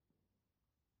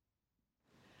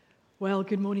Well,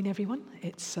 good morning, everyone.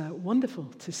 It's wonderful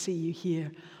to see you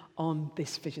here on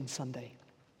this Vision Sunday.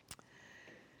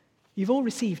 You've all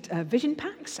received vision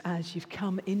packs as you've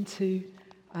come into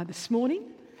this morning,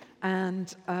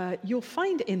 and you'll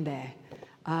find in there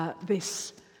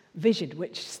this vision,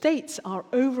 which states our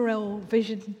overall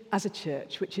vision as a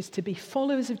church, which is to be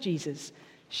followers of Jesus,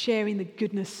 sharing the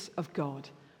goodness of God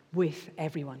with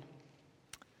everyone.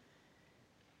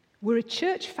 We're a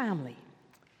church family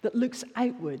that looks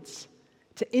outwards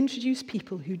to introduce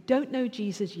people who don't know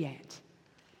Jesus yet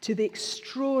to the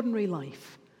extraordinary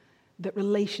life that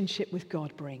relationship with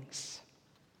God brings.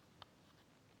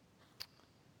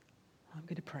 I'm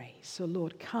going to pray. So,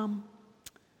 Lord, come.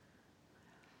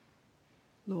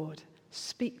 Lord,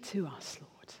 speak to us,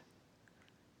 Lord.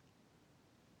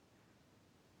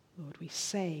 Lord,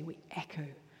 we echo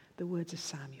the words of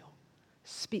Samuel.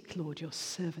 Speak, Lord, your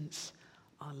servants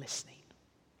are listening.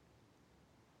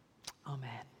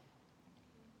 Amen.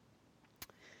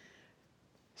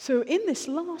 So in this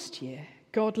last year,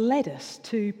 God led us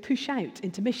to push out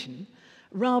into mission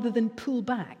rather than pull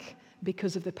back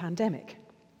because of the pandemic.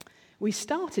 We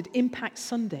started Impact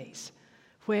Sundays,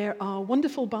 where our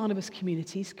wonderful Barnabas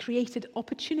communities created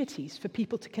opportunities for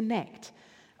people to connect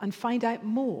and find out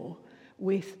more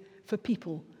for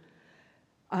people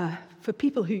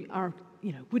who are,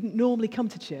 wouldn't normally come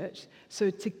to church. So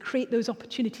to create those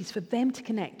opportunities for them to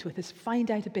connect with us,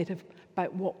 find out a bit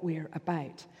about what we're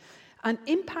about. And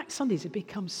Impact Sundays have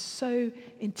become so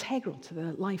integral to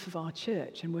the life of our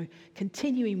church, and we're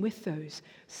continuing with those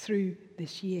through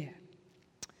this year.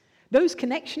 Those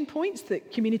connection points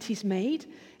that communities made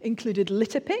included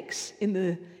litter picks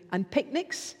and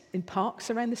picnics in parks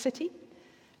around the city,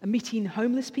 and meeting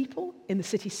homeless people in the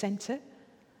city centre,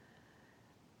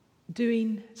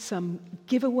 doing some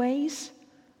giveaways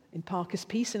in Parker's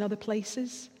Peace and other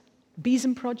places,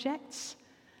 Besom projects,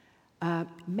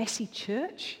 Messy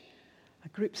Church. A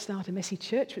group started Messy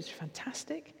Church, which was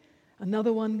fantastic.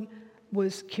 Another one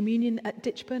was communion at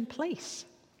Ditchburn Place.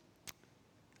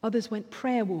 Others went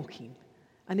prayer walking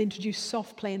and introduced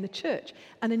soft play in the church.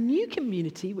 And a new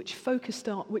community which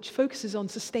focuses on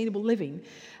sustainable living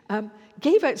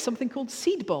gave out something called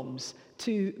seed bombs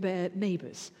to their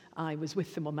neighbours. I was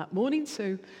with them on that morning,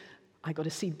 so I got a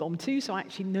seed bomb too, so I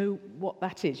actually know what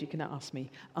that is. You can ask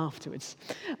me afterwards.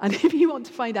 And if you want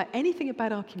to find out anything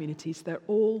about our communities, they're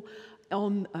all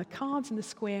on cards in the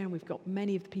square, and we've got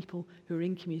many of the people who are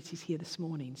in communities here this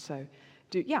morning. So,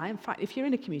 in fact, if you're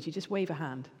in a community, just wave a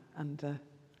hand, and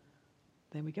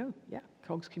there we go. Yeah,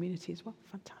 Cogs community as well.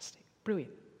 Fantastic.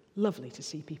 Brilliant. Lovely to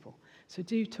see people. So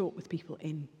do talk with people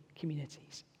in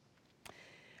communities.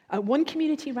 One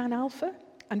community ran Alpha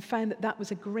and found that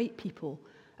was a great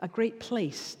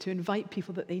place to invite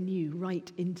people that they knew right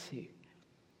into.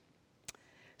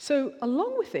 So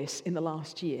along with this in the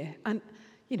last year, and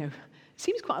it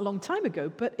seems quite a long time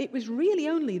ago, but it was really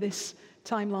only this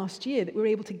time last year that we were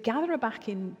able to gather back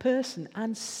in person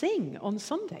and sing on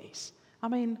Sundays.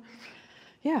 And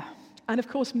of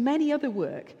course many other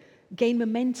work gained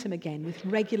momentum again with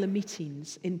regular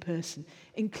meetings in person,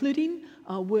 including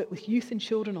our work with youth and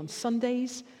children on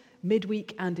Sundays,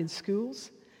 midweek and in schools.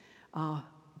 Our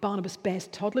Barnabas Bears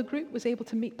toddler group was able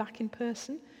to meet back in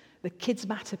person. The Kids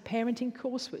Matter parenting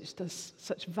course, which does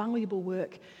such valuable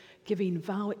work, giving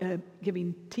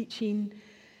teaching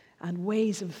and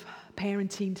ways of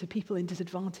parenting to people in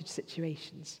disadvantaged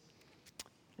situations.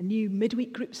 A new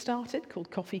midweek group started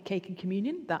called Coffee, Cake and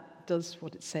Communion. That does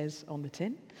what it says on the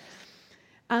tin.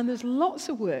 And there's lots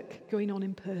of work going on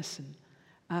in person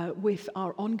with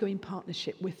our ongoing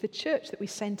partnership with the church that we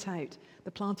sent out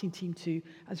the planting team to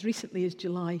as recently as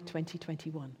July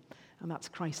 2021. And that's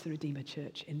Christ the Redeemer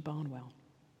Church in Barnwell.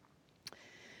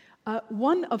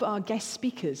 One of our guest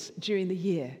speakers during the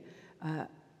year,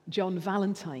 John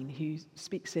Valentine, who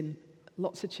speaks in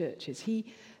lots of churches,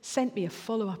 he sent me a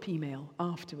follow-up email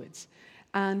afterwards.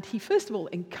 And he, first of all,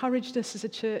 encouraged us as a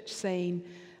church, saying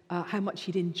how much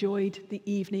he'd enjoyed the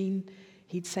evening,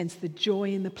 he'd sensed the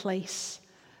joy in the place,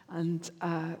 and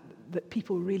that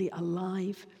people were really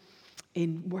alive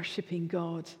in worshipping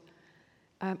God.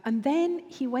 And then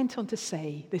he went on to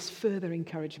say this further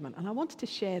encouragement, and I wanted to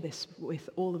share this with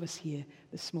all of us here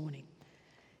this morning.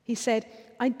 He said,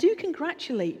 "I do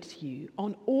congratulate you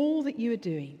on all that you are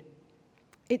doing.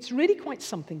 It's really quite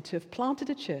something to have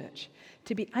planted a church,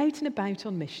 to be out and about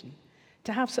on mission,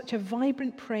 to have such a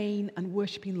vibrant praying and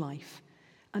worshipping life,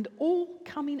 and all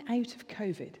coming out of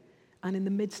COVID and in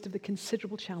the midst of the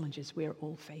considerable challenges we are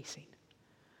all facing."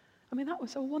 That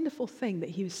was a wonderful thing that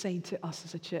he was saying to us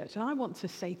as a church. And I want to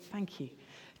say thank you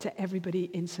to everybody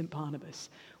in St. Barnabas.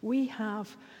 We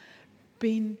have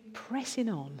been pressing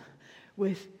on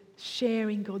with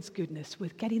sharing God's goodness,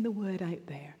 with getting the word out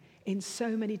there in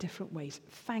so many different ways.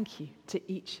 Thank you to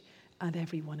each and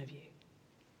every one of you.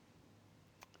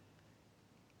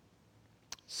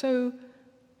 So,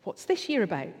 what's this year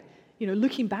about?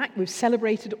 Looking back, we've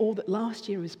celebrated all that last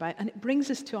year was about, and it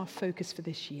brings us to our focus for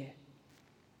this year.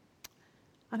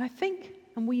 And I think,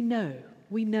 and we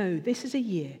know this is a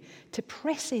year to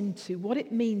press into what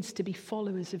it means to be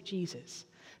followers of Jesus,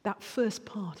 that first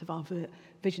part of our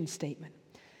vision statement,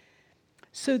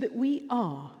 so that we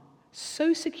are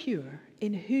so secure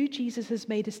in who Jesus has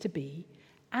made us to be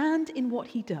and in what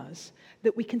he does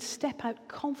that we can step out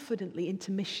confidently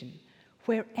into mission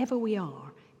wherever we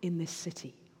are in this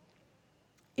city.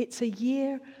 It's a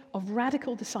year of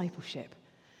radical discipleship,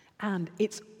 and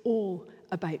it's all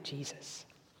about Jesus.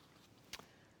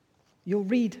 You'll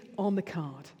read on the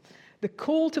card. The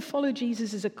call to follow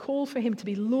Jesus is a call for him to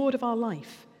be Lord of our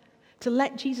life, to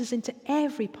let Jesus into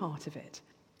every part of it.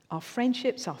 Our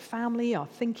friendships, our family, our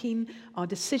thinking, our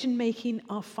decision-making,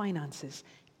 our finances,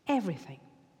 everything.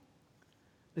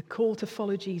 The call to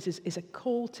follow Jesus is a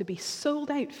call to be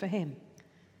sold out for him.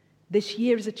 This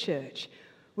year as a church,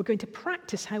 we're going to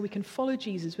practice how we can follow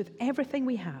Jesus with everything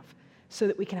we have so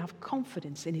that we can have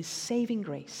confidence in his saving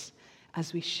grace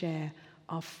as we share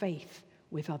our faith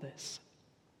with others.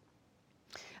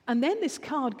 And then this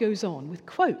card goes on with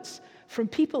quotes from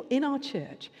people in our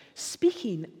church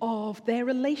speaking of their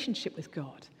relationship with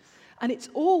God. And it's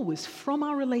always from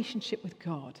our relationship with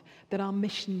God that our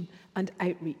mission and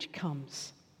outreach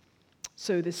comes.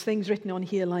 So there's things written on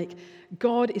here like,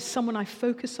 God is someone I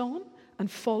focus on and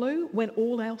follow when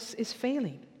all else is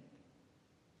failing.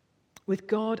 With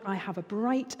God, I have a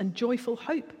bright and joyful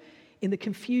hope in the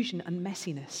confusion and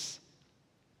messiness.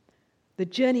 The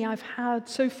journey I've had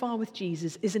so far with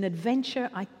Jesus is an adventure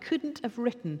I couldn't have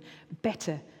written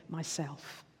better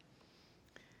myself.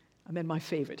 And then my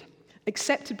favorite,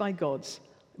 accepted by God,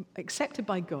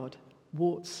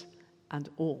 warts and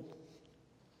all.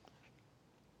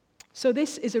 So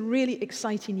this is a really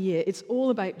exciting year. It's all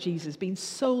about Jesus, being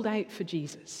sold out for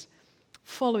Jesus,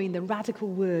 following the radical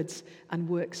words and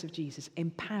works of Jesus,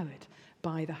 empowered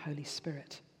by the Holy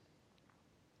Spirit.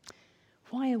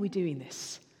 Why are we doing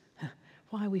this?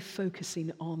 Why are we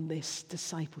focusing on this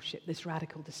discipleship, this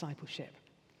radical discipleship?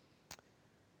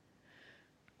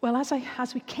 Well,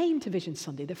 as we came to Vision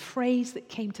Sunday, the phrase that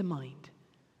came to mind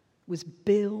was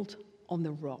build on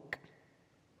the rock.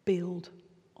 Build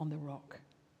on the rock.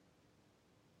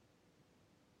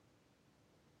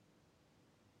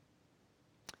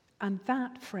 And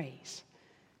that phrase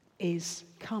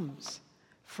comes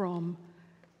from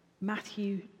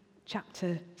Matthew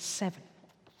chapter 7.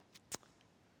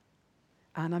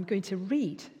 And I'm going to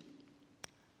read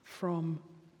from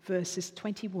verses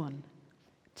 21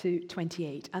 to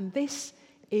 28. And this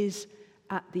is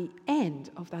at the end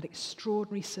of that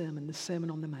extraordinary sermon, the Sermon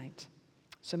on the Mount.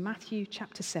 So Matthew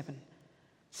chapter 7,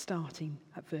 starting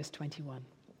at verse 21.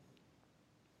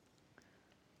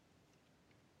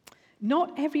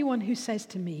 Not everyone who says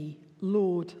to me,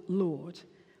 Lord, Lord,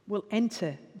 will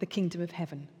enter the kingdom of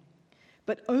heaven,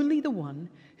 but only the one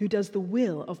who does the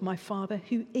will of my Father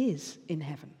who is in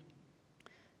heaven.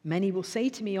 Many will say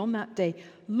to me on that day,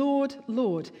 Lord,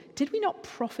 Lord, did we not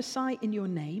prophesy in your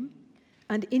name,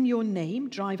 and in your name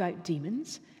drive out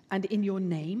demons, and in your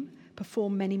name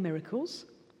perform many miracles?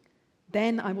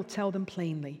 Then I will tell them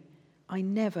plainly, I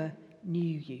never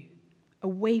knew you.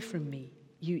 Away from me,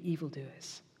 you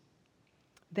evildoers.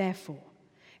 Therefore,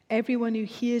 everyone who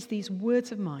hears these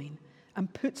words of mine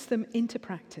and puts them into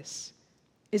practice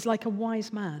is like a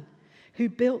wise man who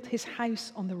built his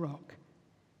house on the rock.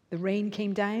 The rain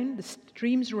came down, the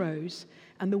streams rose,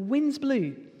 and the winds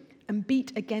blew and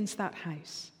beat against that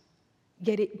house.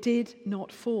 Yet it did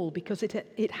not fall because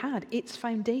it had its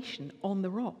foundation on the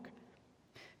rock.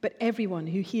 But everyone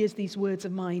who hears these words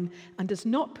of mine and does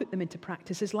not put them into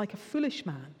practice is like a foolish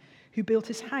man who built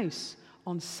his house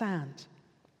on sand.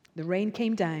 The rain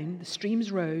came down, the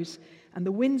streams rose, and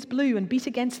the winds blew and beat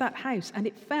against that house, and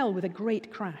it fell with a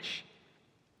great crash.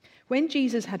 When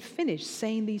Jesus had finished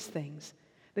saying these things,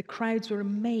 the crowds were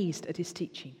amazed at his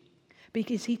teaching,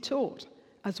 because he taught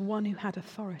as one who had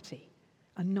authority,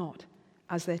 and not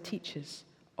as their teachers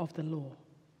of the law.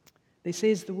 This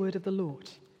is the word of the Lord.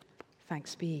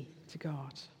 Thanks be to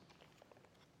God.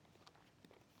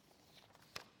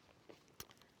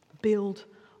 Build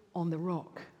on the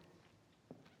rock.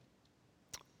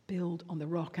 Build on the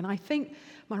rock. And I think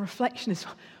my reflection is,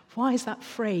 why is that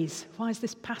phrase, why has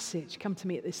this passage come to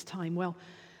me at this time? Well,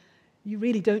 you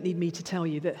really don't need me to tell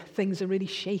you that things are really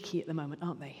shaky at the moment,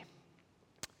 aren't they?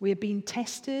 We are being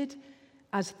tested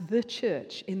as the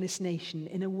church in this nation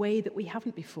in a way that we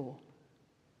haven't before.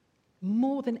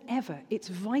 More than ever, it's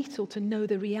vital to know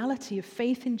the reality of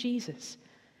faith in Jesus.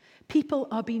 People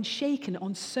are being shaken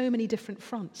on so many different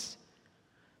fronts.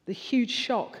 The huge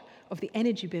shock of the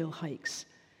energy bill hikes,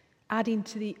 adding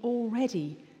to the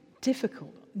already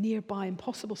difficult, nearby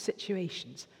impossible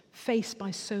situations faced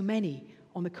by so many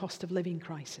on the cost of living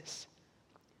crisis.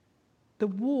 The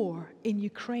war in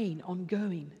Ukraine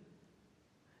ongoing.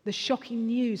 The shocking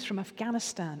news from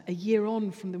Afghanistan a year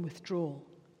on from the withdrawal.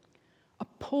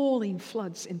 Appalling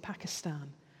floods in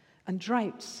Pakistan and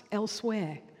droughts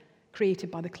elsewhere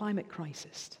created by the climate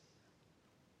crisis.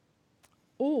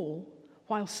 All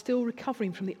while still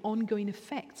recovering from the ongoing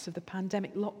effects of the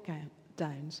pandemic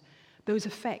lockdowns, those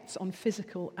effects on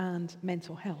physical and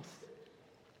mental health.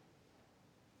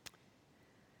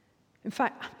 In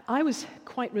fact, I was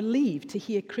quite relieved to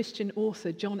hear Christian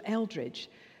author John Eldredge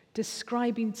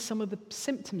describing some of the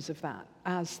symptoms of that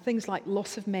as things like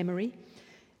loss of memory,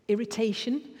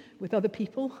 irritation with other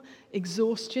people,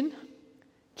 exhaustion,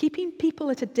 keeping people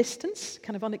at a distance,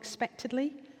 kind of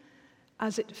unexpectedly,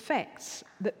 as it affects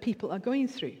that people are going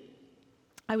through.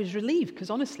 I was relieved because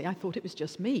honestly, I thought it was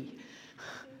just me.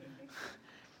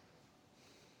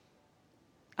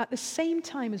 At the same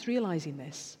time as realizing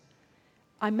this,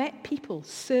 I met people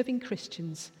serving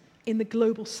Christians in the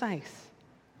global south.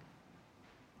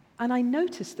 And I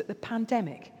noticed that the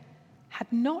pandemic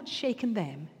had not shaken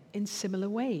them in similar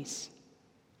ways.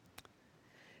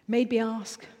 Made me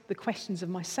ask the questions of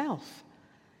myself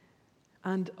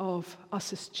and of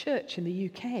us as church in the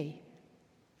UK.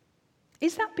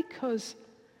 Is that because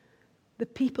the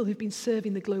people who've been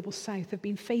serving the global south have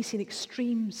been facing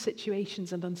extreme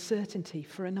situations and uncertainty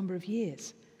for a number of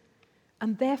years,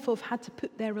 and therefore have had to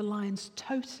put their reliance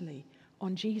totally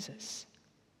on Jesus?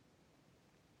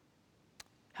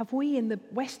 Have we in the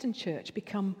Western church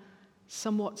become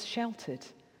somewhat sheltered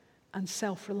and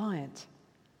self-reliant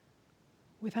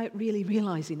without really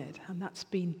realizing it? And that's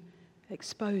been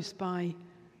exposed by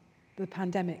the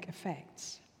pandemic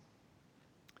effects.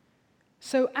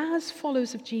 So as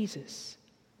followers of Jesus,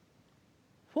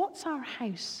 what's our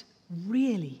house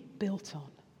really built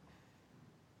on?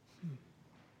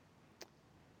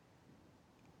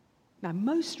 Now,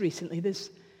 most recently, there's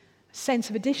a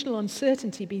sense of additional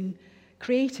uncertainty being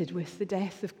created with the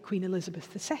death of Queen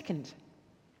Elizabeth II.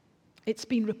 It's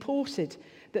been reported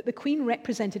that the Queen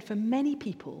represented for many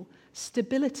people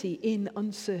stability in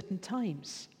uncertain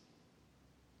times.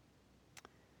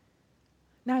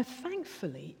 Now,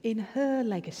 thankfully, in her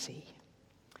legacy,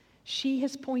 she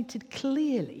has pointed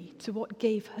clearly to what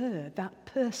gave her that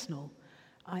personal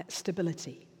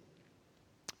stability.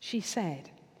 She said,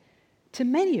 "To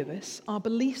many of us, our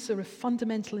beliefs are of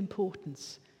fundamental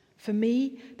importance. For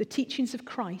me, the teachings of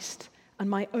Christ and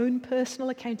my own personal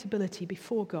accountability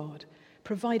before God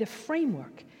provide a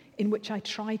framework in which I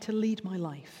try to lead my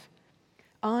life.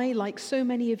 I, like so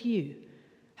many of you,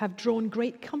 have drawn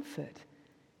great comfort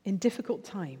in difficult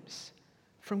times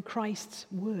from Christ's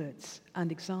words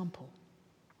and example."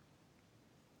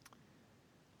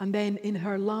 And then in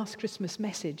her last Christmas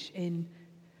message in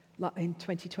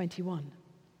 2021,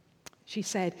 she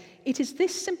said, "It is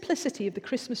this simplicity of the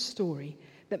Christmas story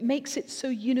that makes it so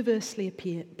universally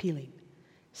appealing.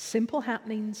 Simple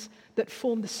happenings that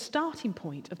form the starting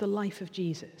point of the life of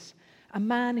Jesus, a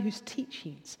man whose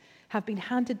teachings have been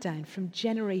handed down from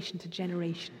generation to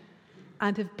generation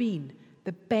and have been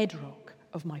the bedrock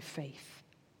of my faith."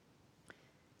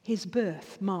 His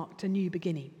birth marked a new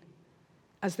beginning.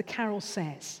 As the carol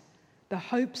says, "The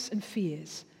hopes and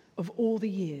fears of all the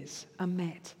years are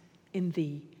met in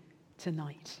thee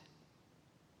tonight."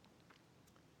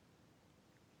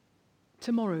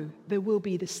 Tomorrow, there will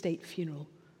be the state funeral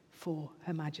for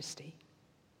Her Majesty.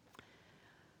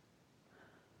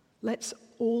 Let's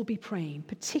all be praying,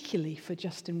 particularly for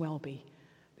Justin Welby,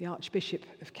 the Archbishop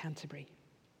of Canterbury,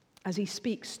 as he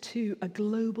speaks to a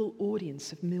global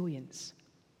audience of millions.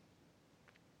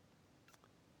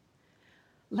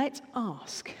 Let's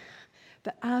ask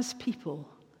that as people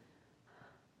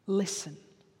listen,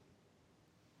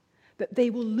 that they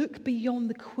will look beyond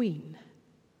the Queen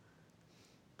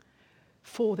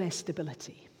for their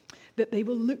stability, that they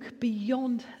will look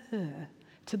beyond her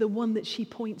to the one that she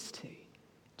points to,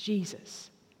 Jesus,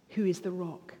 who is the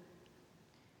rock.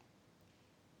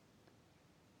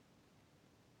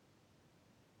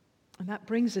 And that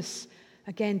brings us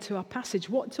again to our passage.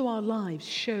 What do our lives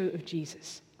show of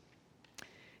Jesus?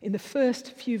 In the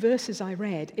first few verses I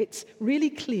read, it's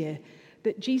really clear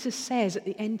that Jesus says at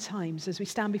the end times, as we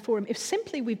stand before him, if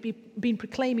simply we've been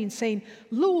proclaiming, saying,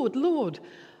 "Lord, Lord,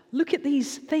 look at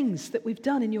these things that we've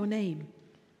done in your name,"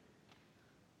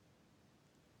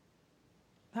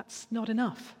 That's not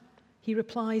enough. He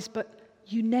replies, but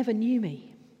you never knew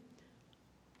me.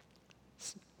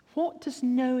 What does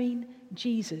knowing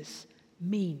Jesus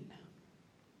mean?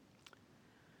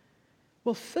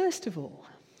 Well, first of all,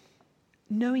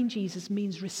 knowing Jesus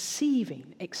means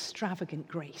receiving extravagant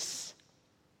grace.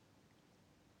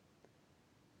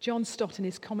 John Stott, in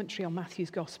his commentary on Matthew's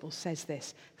Gospel, says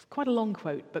this. It's quite a long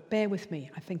quote, but bear with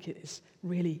me. I think it is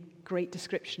really great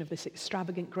description of this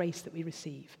extravagant grace that we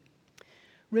receive.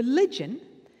 Religion,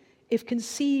 if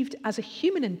conceived as a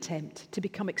human attempt to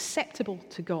become acceptable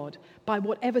to God by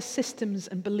whatever systems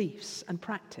and beliefs and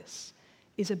practice,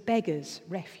 is a beggar's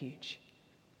refuge.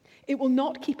 It will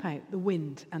not keep out the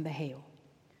wind and the hail.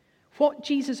 What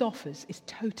Jesus offers is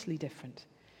totally different.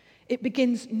 It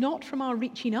begins not from our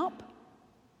reaching up,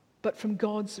 but from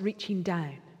God's reaching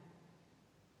down.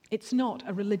 It's not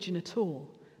a religion at all,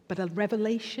 but a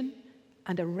revelation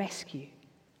and a rescue.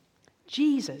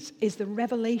 Jesus is the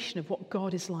revelation of what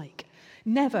God is like.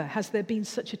 Never has there been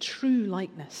such a true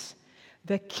likeness.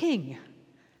 The King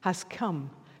has come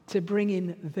to bring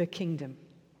in the kingdom.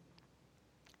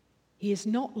 He is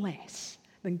not less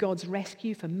than God's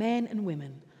rescue for men and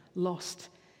women lost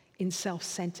in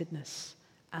self-centeredness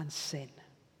and sin.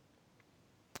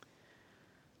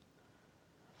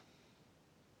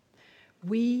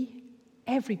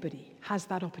 Everybody has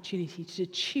that opportunity to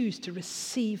choose to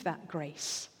receive that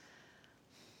grace.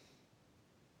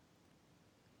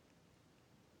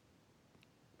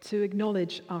 To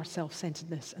acknowledge our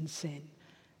self-centeredness and sin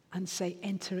and say,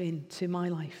 enter into my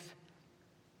life.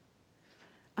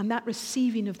 And that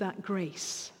receiving of that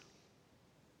grace,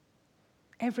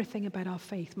 everything about our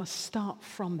faith must start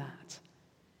from that.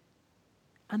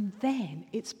 And then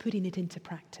it's putting it into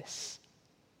practice.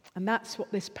 And that's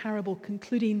what this parable,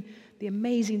 concluding the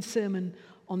amazing Sermon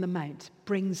on the Mount,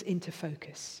 brings into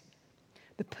focus.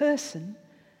 The person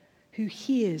who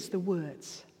hears the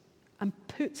words and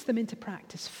puts them into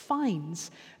practice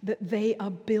finds that they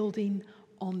are building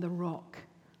on the rock.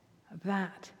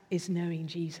 That is knowing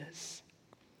Jesus.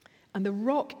 And the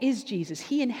rock is Jesus.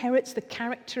 He inherits the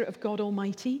character of God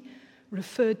Almighty,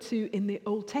 referred to in the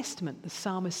Old Testament. The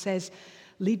psalmist says,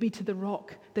 "Lead me to the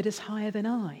rock that is higher than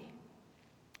I."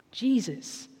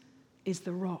 Jesus is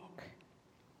the rock.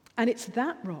 And it's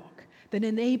that rock that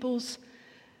enables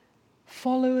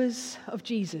followers of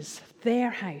Jesus, their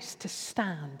house, to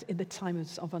stand in the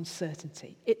times of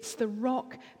uncertainty. It's the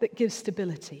rock that gives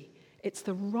stability. It's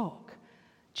the rock,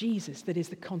 Jesus, that is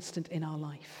the constant in our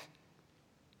life.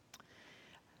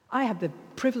 I had the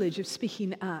privilege of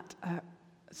speaking at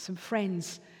some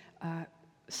friends'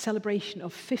 celebration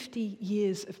of 50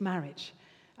 years of marriage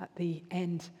at the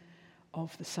end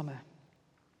of the summer.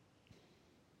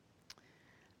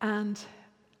 And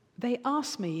they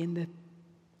asked me in the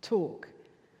talk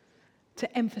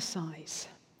to emphasize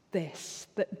this,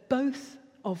 that both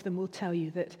of them will tell you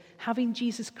that having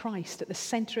Jesus Christ at the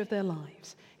center of their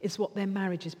lives is what their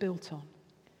marriage is built on.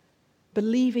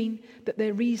 Believing that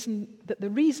the reason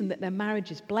that their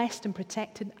marriage is blessed and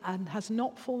protected and has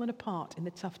not fallen apart in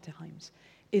the tough times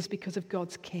is because of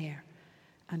God's care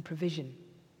and provision.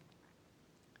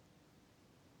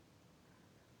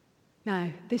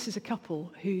 Now, this is a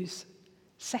couple whose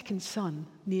second son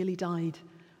nearly died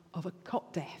of a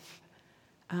cot death,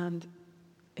 and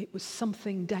it was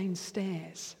something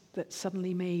downstairs that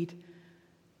suddenly made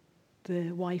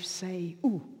the wife say,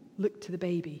 "Ooh, look to the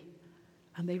baby."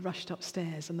 And they rushed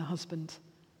upstairs, and the husband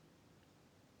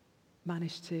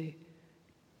managed to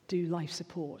do life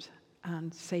support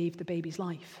and save the baby's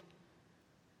life.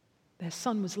 Their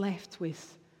son was left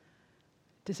with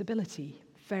disability,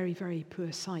 very, very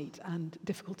poor sight, and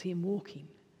difficulty in walking.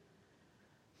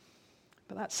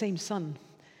 But that same son,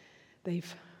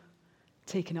 they've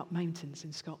taken up mountains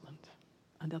in Scotland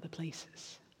and other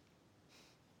places.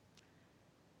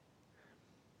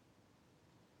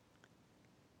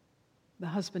 The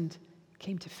husband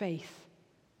came to faith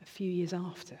a few years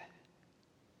after.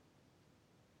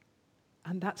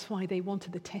 And that's why they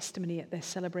wanted the testimony at their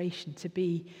celebration to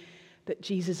be that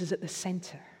Jesus is at the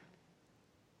center.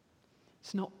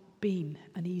 It's not been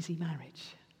an easy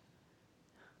marriage.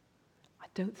 I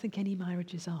don't think any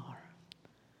marriages are.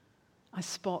 I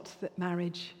spot that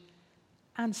marriage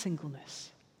and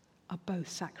singleness are both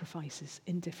sacrifices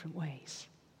in different ways.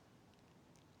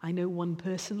 I know one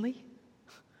personally.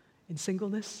 In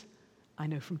singleness, I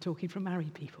know from talking from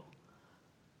married people,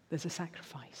 there's a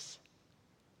sacrifice.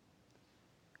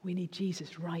 We need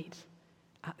Jesus right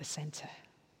at the center.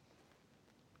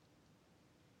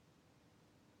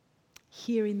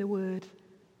 Hearing the word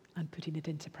and putting it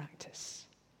into practice.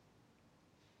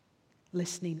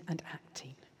 Listening and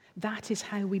acting. That is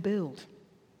how we build.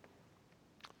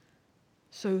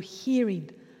 So hearing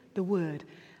the word.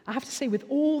 I have to say, with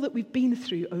all that we've been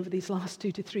through over these last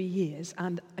 2 to 3 years,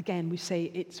 and again, we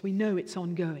know it's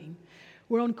ongoing,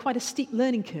 we're on quite a steep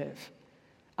learning curve.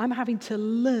 I'm having to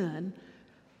learn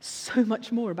so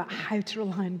much more about how to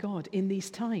rely on God in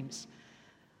these times.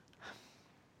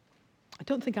 I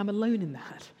don't think I'm alone in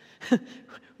that.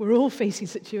 We're all facing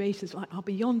situations like are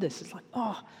beyond us. It's like,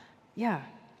 oh, yeah.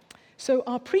 So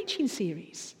our preaching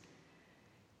series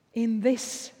in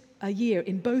this year,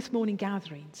 in both morning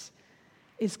gatherings,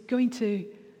 is going to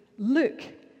look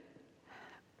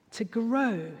to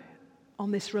grow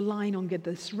on this relying on God,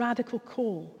 this radical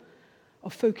call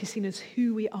of focusing as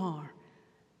who we are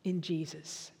in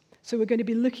Jesus. So we're going to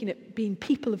be looking at being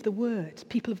people of the Word,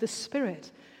 people of the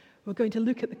Spirit. We're going to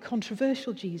look at the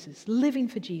controversial Jesus, living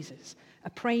for Jesus,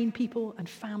 a praying people and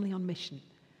family on mission.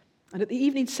 And at the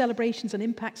evening celebrations and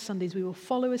Impact Sundays, we will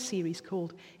follow a series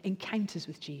called Encounters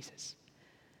with Jesus.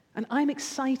 And I'm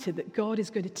excited that God is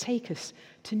going to take us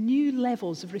to new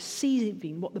levels of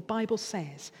receiving what the Bible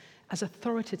says as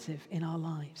authoritative in our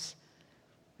lives.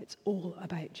 It's all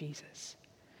about Jesus.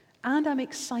 And I'm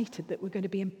excited that we're going to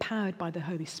be empowered by the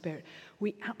Holy Spirit.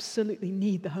 We absolutely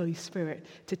need the Holy Spirit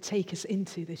to take us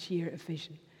into this year of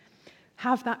vision.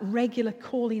 Have that regular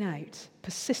calling out,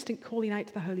 persistent calling out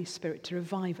to the Holy Spirit to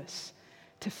revive us,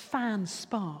 to fan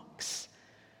sparks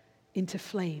into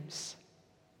flames.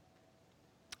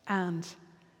 And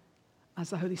as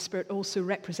the Holy Spirit also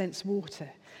represents water,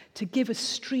 to give us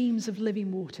streams of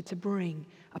living water to bring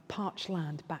a parched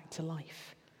land back to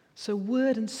life. So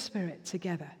Word and Spirit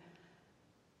together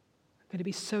are going to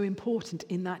be so important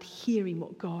in that hearing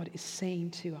what God is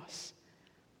saying to us.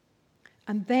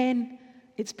 And then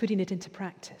it's putting it into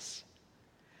practice.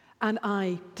 And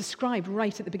I described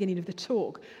right at the beginning of the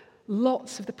talk,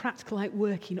 lots of the practical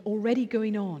outworking already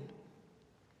going on.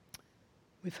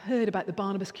 We've heard about the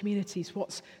Barnabas communities,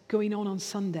 what's going on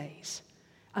Sundays,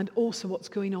 and also what's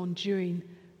going on during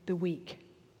the week.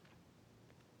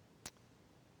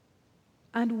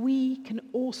 And we can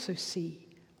also see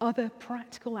other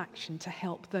practical action to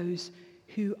help those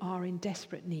who are in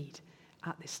desperate need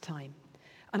at this time.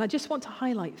 And I just want to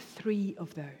highlight 3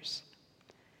 of those.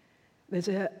 There's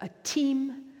a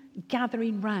team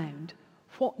gathering round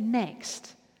what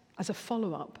next as a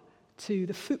follow-up to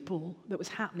the football that was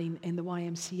happening in the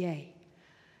YMCA.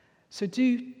 So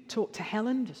do talk to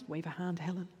Helen, just wave a hand,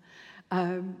 Helen,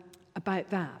 about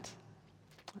that.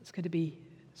 That's going to be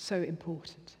so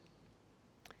important.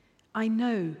 I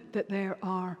know that there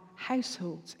are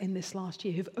households in this last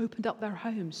year who've opened up their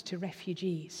homes to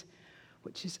refugees,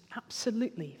 which is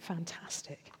absolutely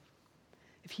fantastic.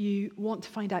 If you want to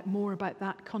find out more about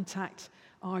that, contact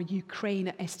our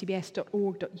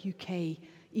ukraine@stbs.org.uk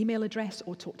email address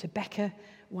or talk to Becca,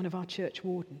 one of our church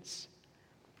wardens.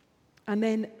 And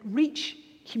then Reach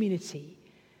Community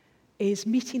is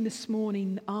meeting this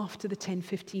morning after the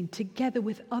 10:15 together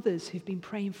with others who've been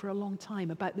praying for a long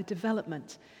time about the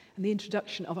development and the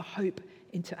introduction of a Hope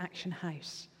into Action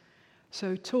House.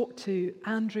 So talk to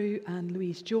Andrew and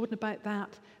Louise Jordan about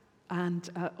that, and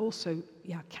also,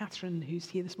 Catherine, who's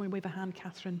here this morning. Wave a hand,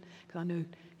 Catherine, because I know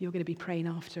you're going to be praying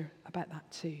after about that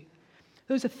too.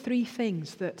 Those are 3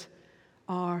 things that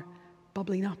are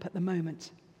bubbling up at the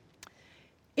moment.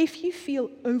 If you feel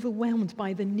overwhelmed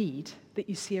by the need that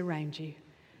you see around you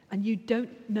and you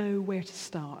don't know where to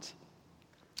start,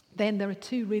 then there are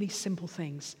 2 really simple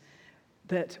things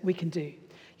that we can do.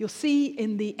 You'll see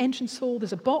in the entrance hall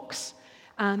there's a box,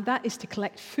 and that is to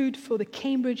collect food for the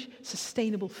Cambridge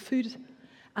Sustainable Food,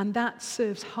 and that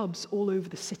serves hubs all over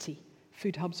the city,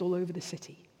 food hubs all over the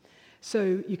city.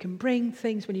 So you can bring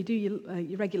things, when you do your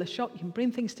regular shop, you can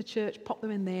bring things to church, pop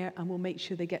them in there, and we'll make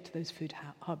sure they get to those food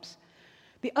hubs.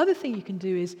 The other thing you can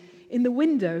do is, in the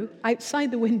window,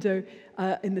 outside the window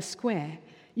in the square,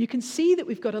 you can see that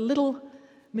we've got a little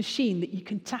machine that you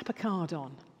can tap a card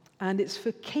on, and it's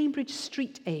for Cambridge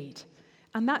Street Aid,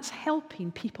 and that's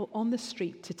helping people on the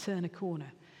street to turn a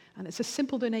corner. And it's a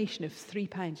simple donation of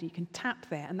 £3. You can tap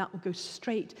there, and that will go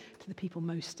straight to the people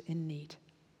most in need.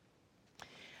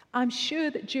 I'm sure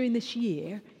that during this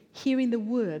year, hearing the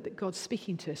word that God's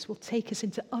speaking to us will take us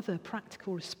into other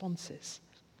practical responses,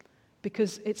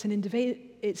 because it's an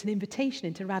invitation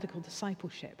into radical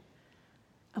discipleship.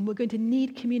 And we're going to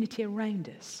need community around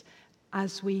us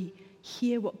as we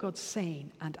hear what God's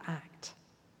saying and act.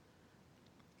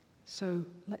 So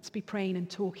let's be praying and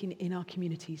talking in our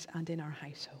communities and in our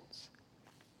households.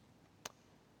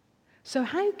 So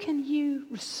how can you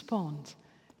respond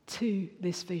to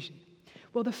this vision?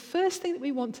 Well, the first thing that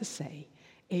we want to say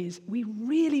is we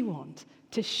really want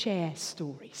to share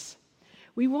stories.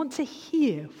 We want to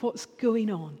hear what's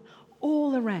going on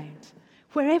all around.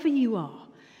 wherever you are,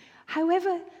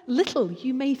 however little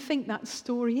you may think that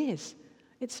story is.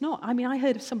 It's not. I mean, I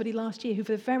heard of somebody last year who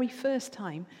for the very first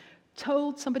time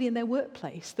told somebody in their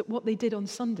workplace that what they did on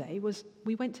Sunday was,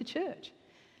 we went to church.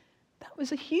 That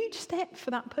was a huge step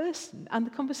for that person, and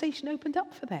the conversation opened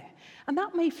up for there. And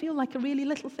that may feel like a really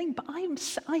little thing, but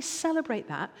I celebrate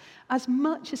that as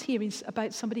much as hearing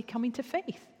about somebody coming to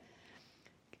faith.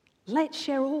 Let's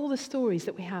share all the stories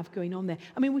that we have going on there.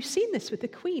 I mean, we've seen this with the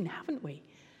Queen, haven't we?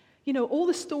 You know, all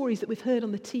the stories that we've heard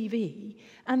on the TV,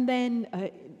 and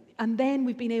then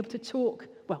we've been able to talk.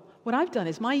 Well, what I've done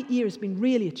is my ear has been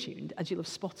really attuned, as you'll have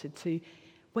spotted, to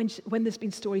when there's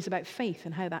been stories about faith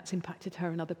and how that's impacted her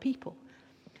and other people.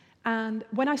 And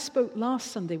when I spoke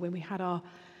last Sunday, when we had our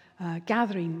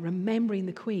gathering remembering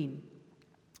the Queen,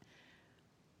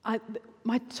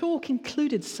 my talk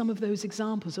included some of those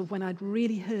examples of when I'd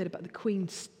really heard about the Queen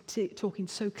talking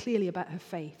so clearly about her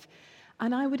faith.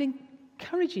 And I would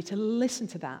encourage you to listen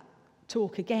to that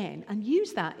talk again and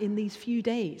use that in these few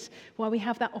days while we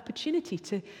have that opportunity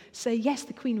to say, yes,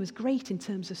 the Queen was great in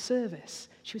terms of service.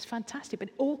 She was fantastic, but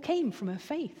it all came from her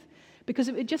faith. Because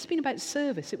if it had just been about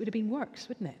service, it would have been works,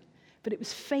 wouldn't it? But it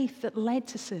was faith that led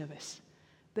to service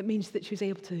that means that she was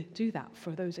able to do that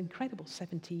for those incredible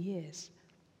 70 years.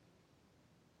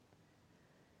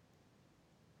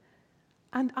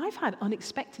 And I've had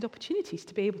unexpected opportunities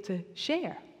to be able to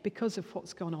share because of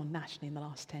what's gone on nationally in the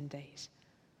last 10 days.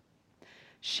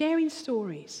 Sharing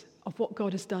stories of what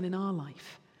God has done in our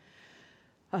life.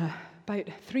 About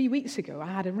 3 weeks ago,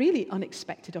 I had a really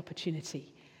unexpected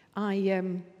opportunity. I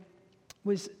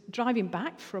was driving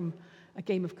back from a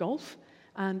game of golf,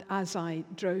 and as I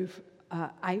drove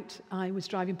out, I was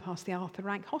driving past the Arthur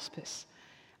Rank Hospice.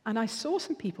 And I saw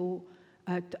some people,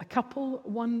 a couple,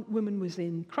 one woman was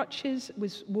in crutches,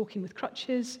 was walking with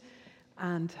crutches,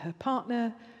 and her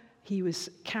partner, he was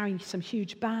carrying some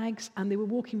huge bags, and they were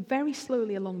walking very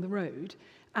slowly along the road,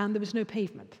 and there was no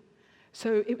pavement.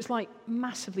 So it was like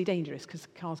massively dangerous because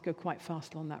cars go quite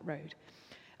fast along that road.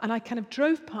 And I kind of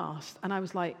drove past, and I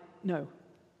was like, no,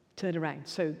 turn around.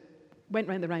 So went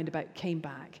round the roundabout, came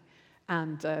back,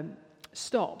 and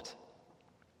stopped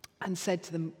and said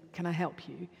to them, can I help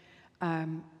you?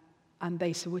 And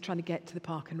they said, we're trying to get to the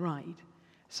park and ride.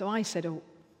 So I said, oh,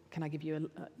 can I give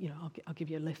you I'll give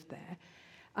you a lift there.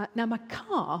 Now, my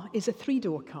car is a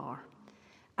 3-door car,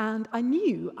 and I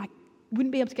knew I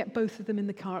wouldn't be able to get both of them in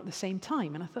the car at the same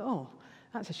time. And I thought, oh,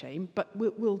 that's a shame, but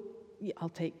I'll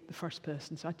take the first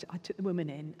person. So I took the woman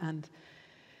in, and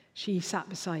she sat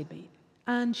beside me.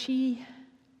 And she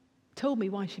told me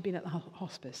why she'd been at the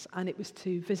hospice, and it was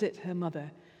to visit her mother,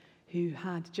 who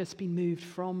had just been moved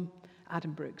from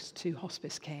Addenbrooke's to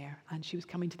hospice care, and she was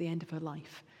coming to the end of her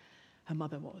life, her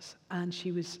mother was. And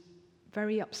she was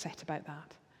very upset about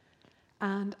that.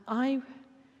 And I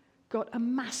got a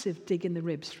massive dig in the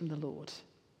ribs from the Lord,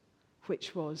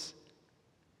 which was,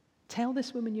 tell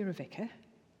this woman you're a vicar.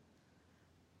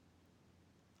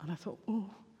 And I thought, oh,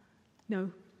 no,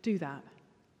 do that.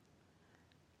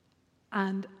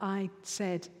 And I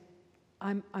said,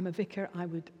 I'm a vicar, I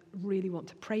would really want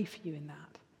to pray for you in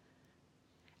that.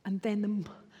 And then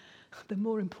the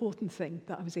more important thing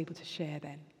that I was able to share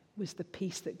then was the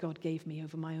peace that God gave me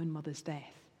over my own mother's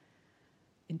death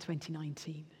in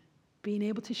 2019. Being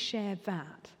able to share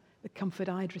that, the comfort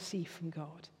I'd received from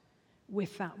God,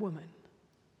 with that woman.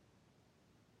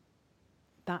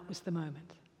 That was the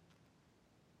moment.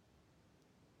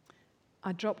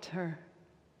 I dropped her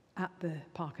at the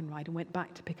park and ride and went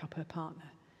back to pick up her partner,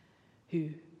 who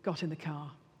got in the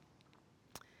car.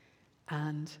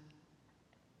 And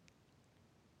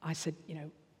I said,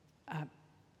 I'm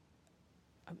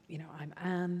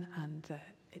Anne, and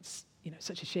it's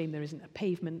such a shame there isn't a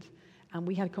pavement. And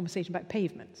we had a conversation about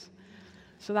pavements.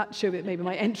 So that showed that maybe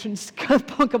my entrance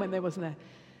comment there wasn't there.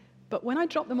 But when I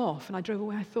dropped them off and I drove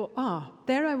away, I thought,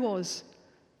 there I was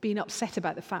being upset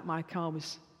about the fact my car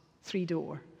was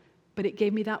 3-door. But it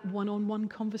gave me that one-on-one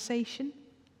conversation.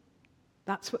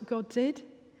 That's what God did.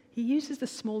 He uses the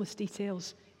smallest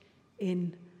details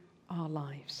in our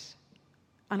lives.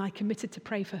 And I committed to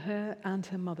pray for her and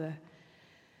her mother.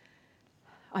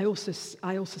 I also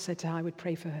said to her I would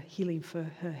pray for her healing for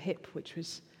her hip, which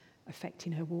was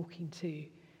affecting her walking too.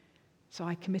 So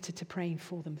I committed to praying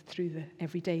for them through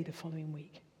every day the following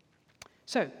week.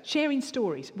 So, sharing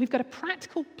stories. We've got a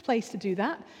practical place to do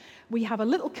that. We have a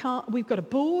little card. We've got a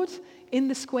board in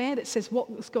the square that says, what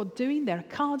was God doing? There are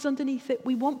cards underneath it.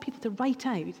 We want people to write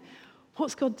out,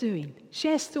 what's God doing?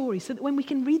 Share stories so that when we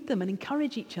can read them and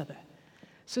encourage each other.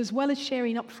 So as well as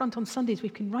sharing up front on Sundays, we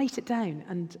can write it down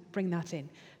and bring that in.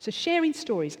 So sharing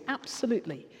stories,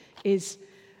 absolutely, is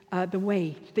the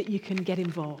way that you can get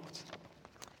involved.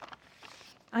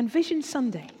 And Vision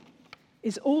Sunday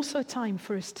is also a time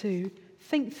for us to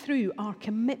think through our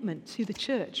commitment to the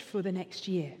church for the next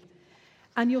year.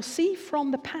 And you'll see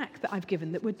from the pack that I've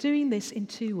given that we're doing this in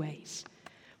two ways.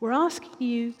 We're asking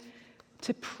you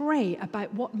to pray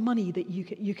about what money that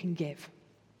you can give.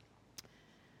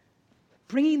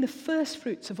 Bringing the first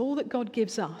fruits of all that God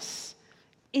gives us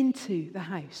into the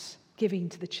house, giving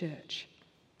to the church.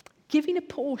 Giving a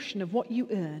portion of what you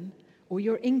earn or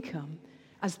your income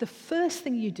as the first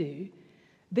thing you do.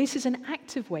 This is an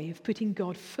active way of putting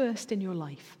God first in your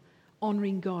life,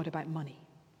 honoring God about money.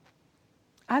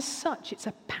 As such, it's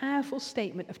a powerful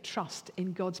statement of trust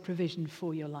in God's provision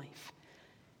for your life.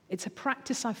 It's a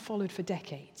practice I've followed for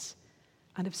decades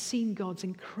and have seen God's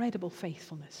incredible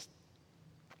faithfulness.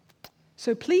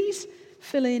 So please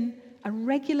fill in a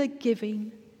regular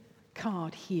giving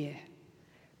card here.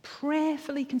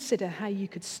 Prayerfully consider how you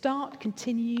could start,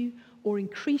 continue, or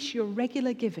increase your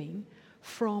regular giving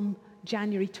from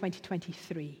January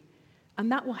 2023.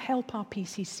 And that will help our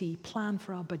PCC plan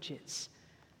for our budgets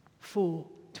for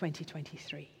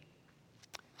 2023.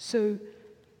 So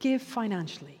give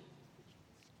financially.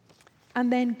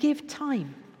 And then give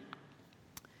time.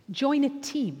 Join a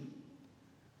team.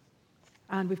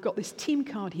 And we've got this team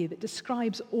card here that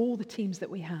describes all the teams that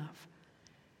we have.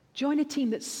 Join a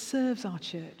team that serves our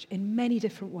church in many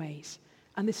different ways.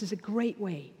 And this is a great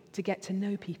way to get to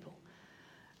know people,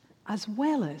 as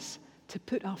well as to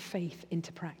put our faith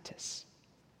into practice.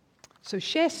 So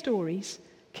share stories,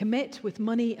 commit with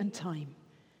money and time.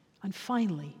 And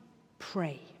finally,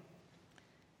 pray.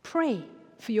 Pray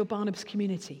for your Barnabas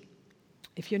community.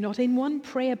 If you're not in one,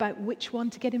 pray about which one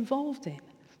to get involved in.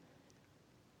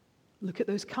 Look at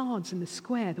those cards in the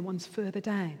square, the ones further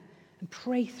down, and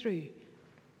pray through.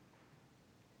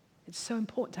 It's so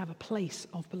important to have a place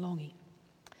of belonging.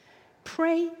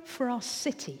 Pray for our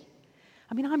city.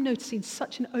 I mean, I'm noticing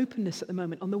such an openness at the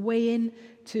moment. On the way in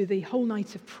to the whole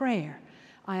night of prayer,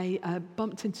 I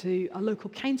bumped into a local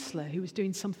councillor who was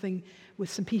doing something with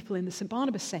some people in the St.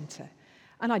 Barnabas Centre.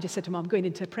 And I just said to him, I'm going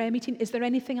into a prayer meeting. Is there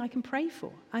anything I can pray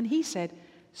for? And he said,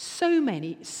 so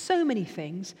many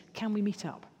things. Can we meet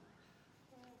up?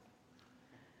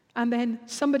 And then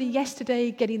somebody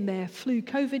yesterday getting their flu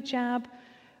COVID jab,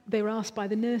 they were asked by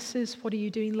the nurses, what are you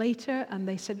doing later? And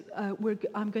they said,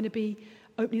 I'm going to be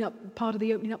opening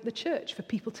up the church for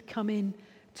people to come in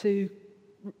to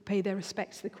pay their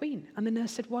respects to the Queen. And the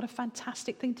nurse said, what a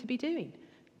fantastic thing to be doing.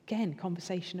 Again,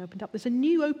 conversation opened up. There's a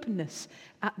new openness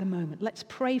at the moment. Let's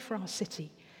pray for our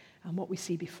city and what we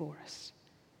see before us.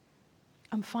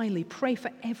 And finally, pray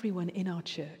for everyone in our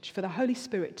church, for the Holy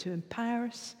Spirit to empower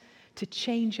us, to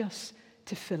change us,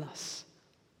 to fill us.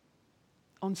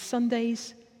 On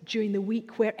Sundays, during the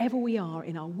week, wherever we are,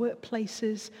 in our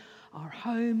workplaces, our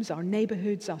homes, our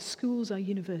neighborhoods, our schools, our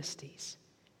universities,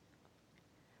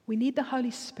 we need the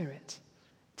Holy Spirit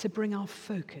to bring our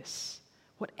focus,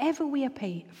 whatever we are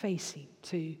facing,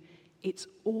 to it's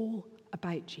all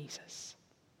about Jesus.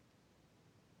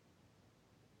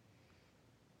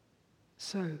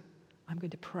 So I'm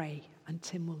going to pray, and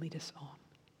Tim will lead us on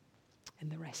in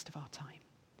the rest of our time.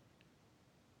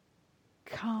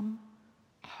 Come,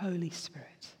 Holy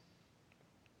Spirit.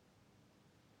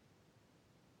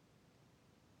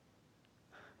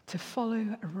 To follow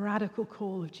a radical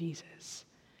call of Jesus,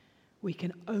 we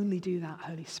can only do that,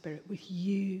 Holy Spirit, with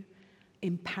you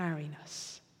empowering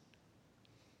us,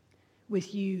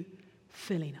 with you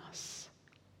filling us,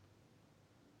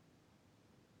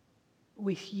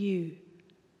 with you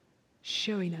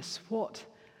showing us what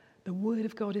the Word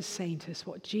of God is saying to us,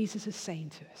 what Jesus is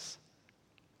saying to us,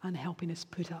 and helping us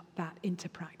put that into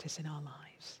practice in our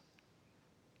lives.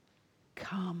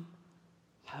 Come,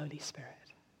 Holy Spirit.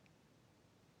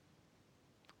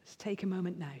 Let's take a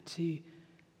moment now to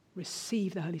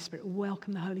receive the Holy Spirit,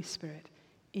 welcome the Holy Spirit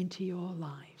into your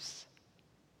lives.